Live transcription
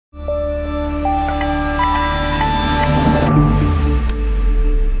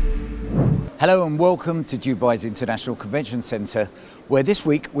Hello and welcome to Dubai's International Convention Centre, where this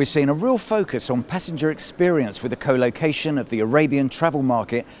week we're seeing a real focus on passenger experience with the co-location of the Arabian travel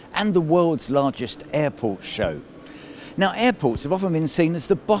market and the world's largest airport show. Now, airports have often been seen as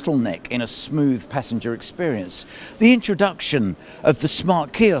the bottleneck in a smooth passenger experience. The introduction of the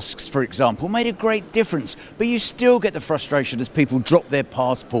smart kiosks, for example, made a great difference, but you still get the frustration as people drop their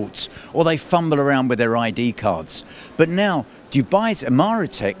passports or they fumble around with their ID cards. But now, Dubai's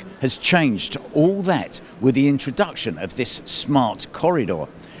Emaratech has changed all that with the introduction of this smart corridor.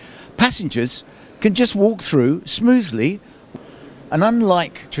 Passengers can just walk through smoothly. And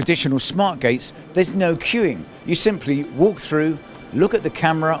unlike traditional smart gates, there's no queuing. You simply walk through, look at the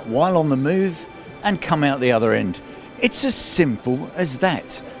camera while on the move, and come out the other end. It's as simple as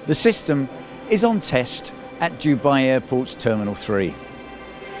that. The system is on test at Dubai Airport's Terminal 3.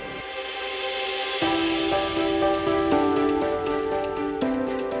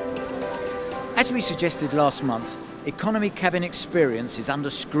 As we suggested last month, economy cabin experience is under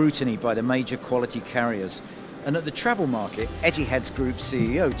scrutiny by the major quality carriers. And at the travel market, Etihad's Group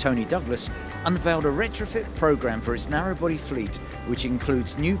CEO Tony Douglas unveiled a retrofit program for its narrow-body fleet, which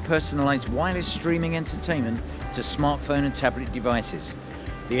includes new personalised wireless streaming entertainment to smartphone and tablet devices.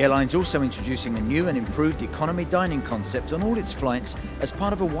 The airline's also introducing a new and improved economy dining concept on all its flights as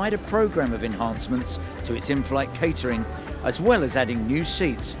part of a wider program of enhancements to its in-flight catering, as well as adding new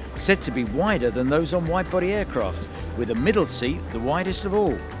seats said to be wider than those on wide-body aircraft, with a middle seat the widest of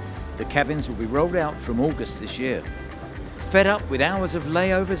all. The cabins will be rolled out from August this year. Fed up with hours of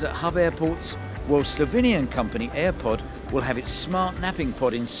layovers at hub airports, well, Slovenian company AirPod will have its smart napping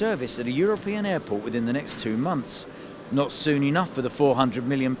pod in service at a European airport within the next 2 months. Not soon enough for the 400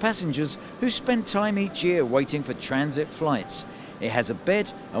 million passengers who spend time each year waiting for transit flights. It has a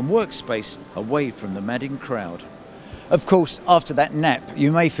bed and workspace away from the madding crowd. Of course, after that nap,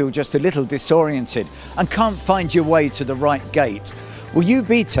 you may feel just a little disoriented and can't find your way to the right gate. Well,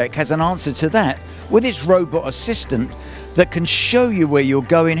 UBTech has an answer to that with its robot assistant that can show you where you're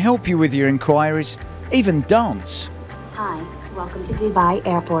going, help you with your inquiries, even dance. Hi, welcome to Dubai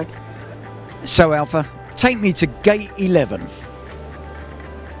Airport. So Alpha, take me to gate 11.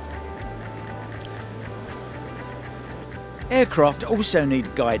 Aircraft also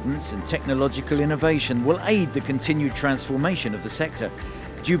need guidance, and technological innovation will aid the continued transformation of the sector.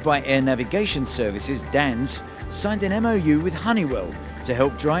 Dubai Air Navigation Services, DANS, signed an MOU with Honeywell to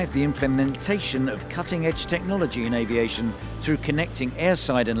help drive the implementation of cutting-edge technology in aviation through connecting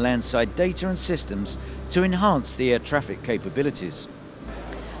airside and landside data and systems to enhance the air traffic capabilities.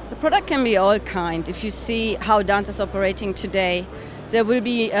 The product can be all kind. If you see how DANS is operating today, there will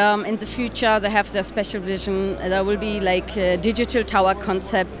be in the future, they have their special vision, there will be like digital tower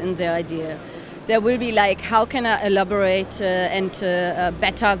concepts in their idea. There will be like, how can I elaborate and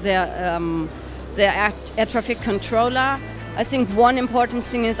better their air traffic controller. I think one important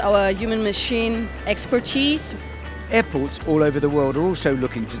thing is our human-machine expertise. Airports all over the world are also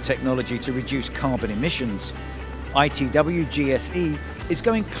looking to technology to reduce carbon emissions. ITW GSE is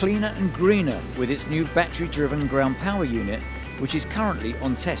going cleaner and greener with its new battery-driven ground power unit, which is currently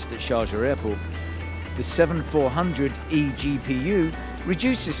on test at Sharjah Airport. The 7400 eGPU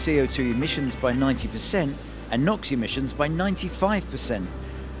reduces CO2 emissions by 90% and NOx emissions by 95%.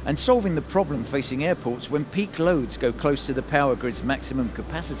 And solving the problem facing airports when peak loads go close to the power grid's maximum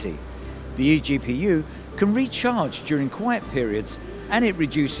capacity. The eGPU can recharge during quiet periods, and it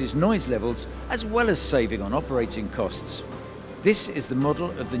reduces noise levels as well as saving on operating costs. This is the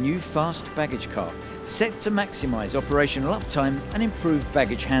model of the new fast baggage car, set to maximise operational uptime and improve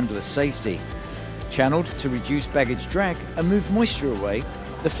baggage handler safety. Channeled to reduce baggage drag and move moisture away,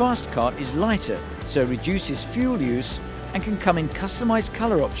 the fast cart is lighter, so reduces fuel use and can come in customised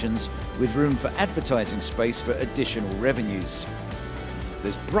colour options with room for advertising space for additional revenues.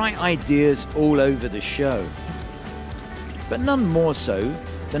 There's bright ideas all over the show, but none more so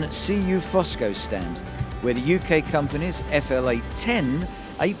than at CU Fosco's stand, where the UK company's FL810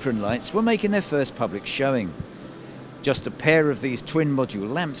 apron lights were making their first public showing. Just a pair of these twin module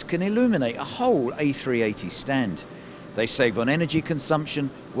lamps can illuminate a whole A380 stand. They save on energy consumption,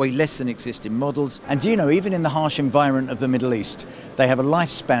 weigh less than existing models, and you know, even in the harsh environment of the Middle East, they have a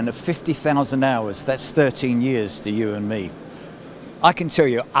lifespan of 50,000 hours. That's 13 years to you and me. I can tell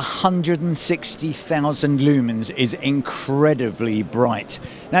you 160,000 lumens is incredibly bright.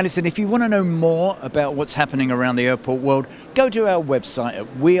 Now listen, if you want to know more about what's happening around the airport world, go to our website at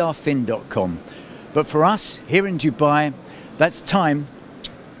wearefin.com. But for us here in Dubai, that's time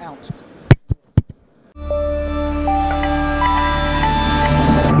out.